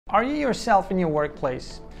Are you yourself in your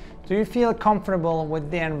workplace? Do you feel comfortable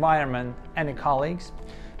with the environment and your colleagues?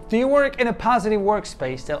 Do you work in a positive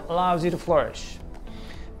workspace that allows you to flourish?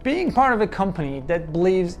 Being part of a company that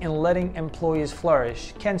believes in letting employees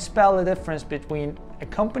flourish can spell the difference between a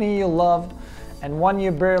company you love and one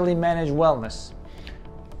you barely manage wellness.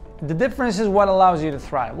 The difference is what allows you to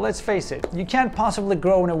thrive. Let's face it, you can't possibly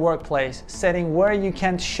grow in a workplace setting where you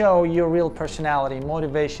can't show your real personality,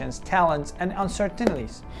 motivations, talents, and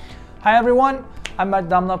uncertainties. Hi everyone, I'm Mert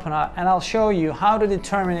Damlapinar, and I'll show you how to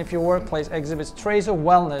determine if your workplace exhibits traits of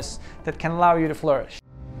wellness that can allow you to flourish.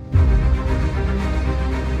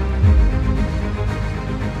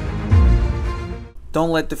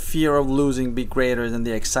 Don't let the fear of losing be greater than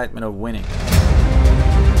the excitement of winning.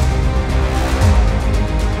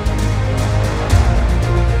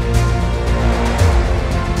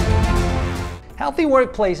 Healthy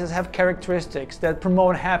workplaces have characteristics that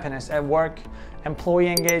promote happiness at work, employee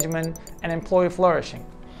engagement, and employee flourishing.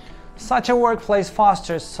 Such a workplace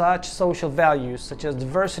fosters such social values such as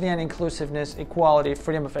diversity and inclusiveness, equality,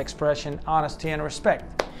 freedom of expression, honesty, and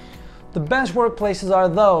respect. The best workplaces are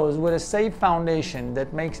those with a safe foundation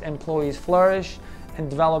that makes employees flourish and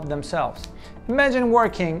develop themselves. Imagine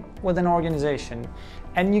working with an organization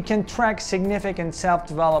and you can track significant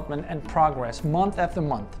self-development and progress month after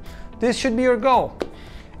month. This should be your goal.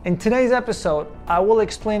 In today's episode, I will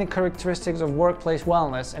explain the characteristics of workplace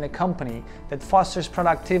wellness in a company that fosters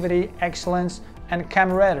productivity, excellence, and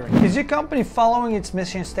camaraderie. Is your company following its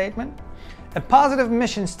mission statement? A positive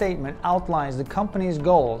mission statement outlines the company's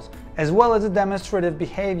goals as well as a demonstrative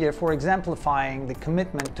behavior for exemplifying the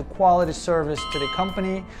commitment to quality service to the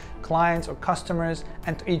company, clients or customers,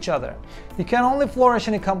 and to each other. You can only flourish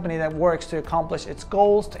in a company that works to accomplish its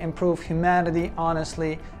goals to improve humanity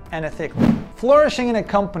honestly and ethically. Flourishing in a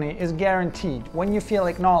company is guaranteed when you feel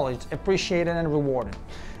acknowledged, appreciated, and rewarded.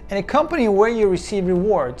 In a company where you receive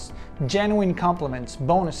rewards, genuine compliments,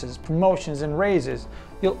 bonuses, promotions, and raises,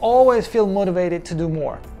 you'll always feel motivated to do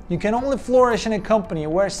more. You can only flourish in a company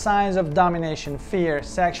where signs of domination, fear,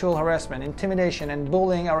 sexual harassment, intimidation, and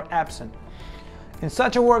bullying are absent. In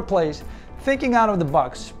such a workplace, thinking out of the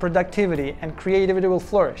box, productivity, and creativity will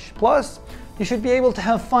flourish. Plus, you should be able to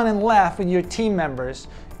have fun and laugh with your team members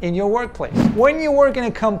in your workplace. When you work in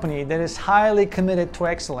a company that is highly committed to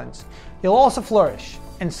excellence, you'll also flourish.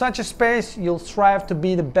 In such a space, you'll strive to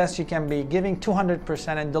be the best you can be, giving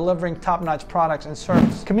 200% and delivering top-notch products and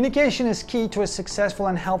services. Communication is key to a successful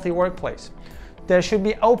and healthy workplace. There should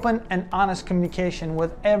be open and honest communication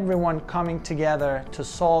with everyone coming together to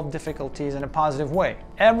solve difficulties in a positive way.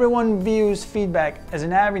 Everyone views feedback as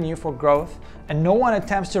an avenue for growth, and no one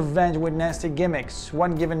attempts to revenge with nasty gimmicks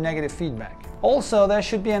when given negative feedback. Also, there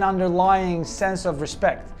should be an underlying sense of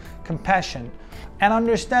respect, compassion, and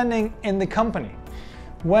understanding in the company.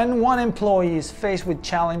 When one employee is faced with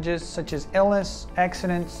challenges such as illness,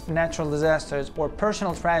 accidents, natural disasters, or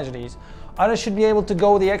personal tragedies, others should be able to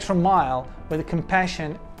go the extra mile with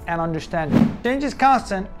compassion and understanding. Change is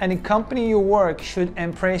constant, and the company you work should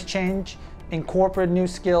embrace change, incorporate new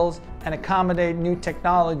skills, and accommodate new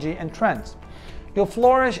technology and trends. You'll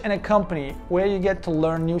flourish in a company where you get to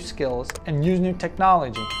learn new skills and use new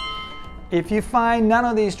technology. If you find none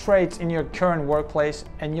of these traits in your current workplace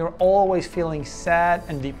and you're always feeling sad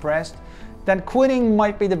and depressed, then quitting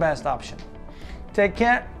might be the best option. Take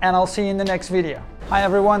care, and I'll see you in the next video. Hi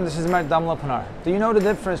everyone, this is Mert Damlapinar. Do you know the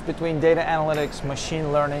difference between data analytics,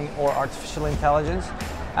 machine learning, or artificial intelligence,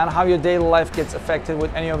 and how your daily life gets affected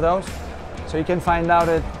with any of those? So you can find out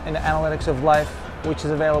it in the Analytics of Life, which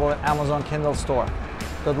is available at Amazon Kindle store.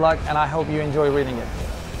 Good luck, and I hope you enjoy reading it.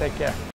 Take care.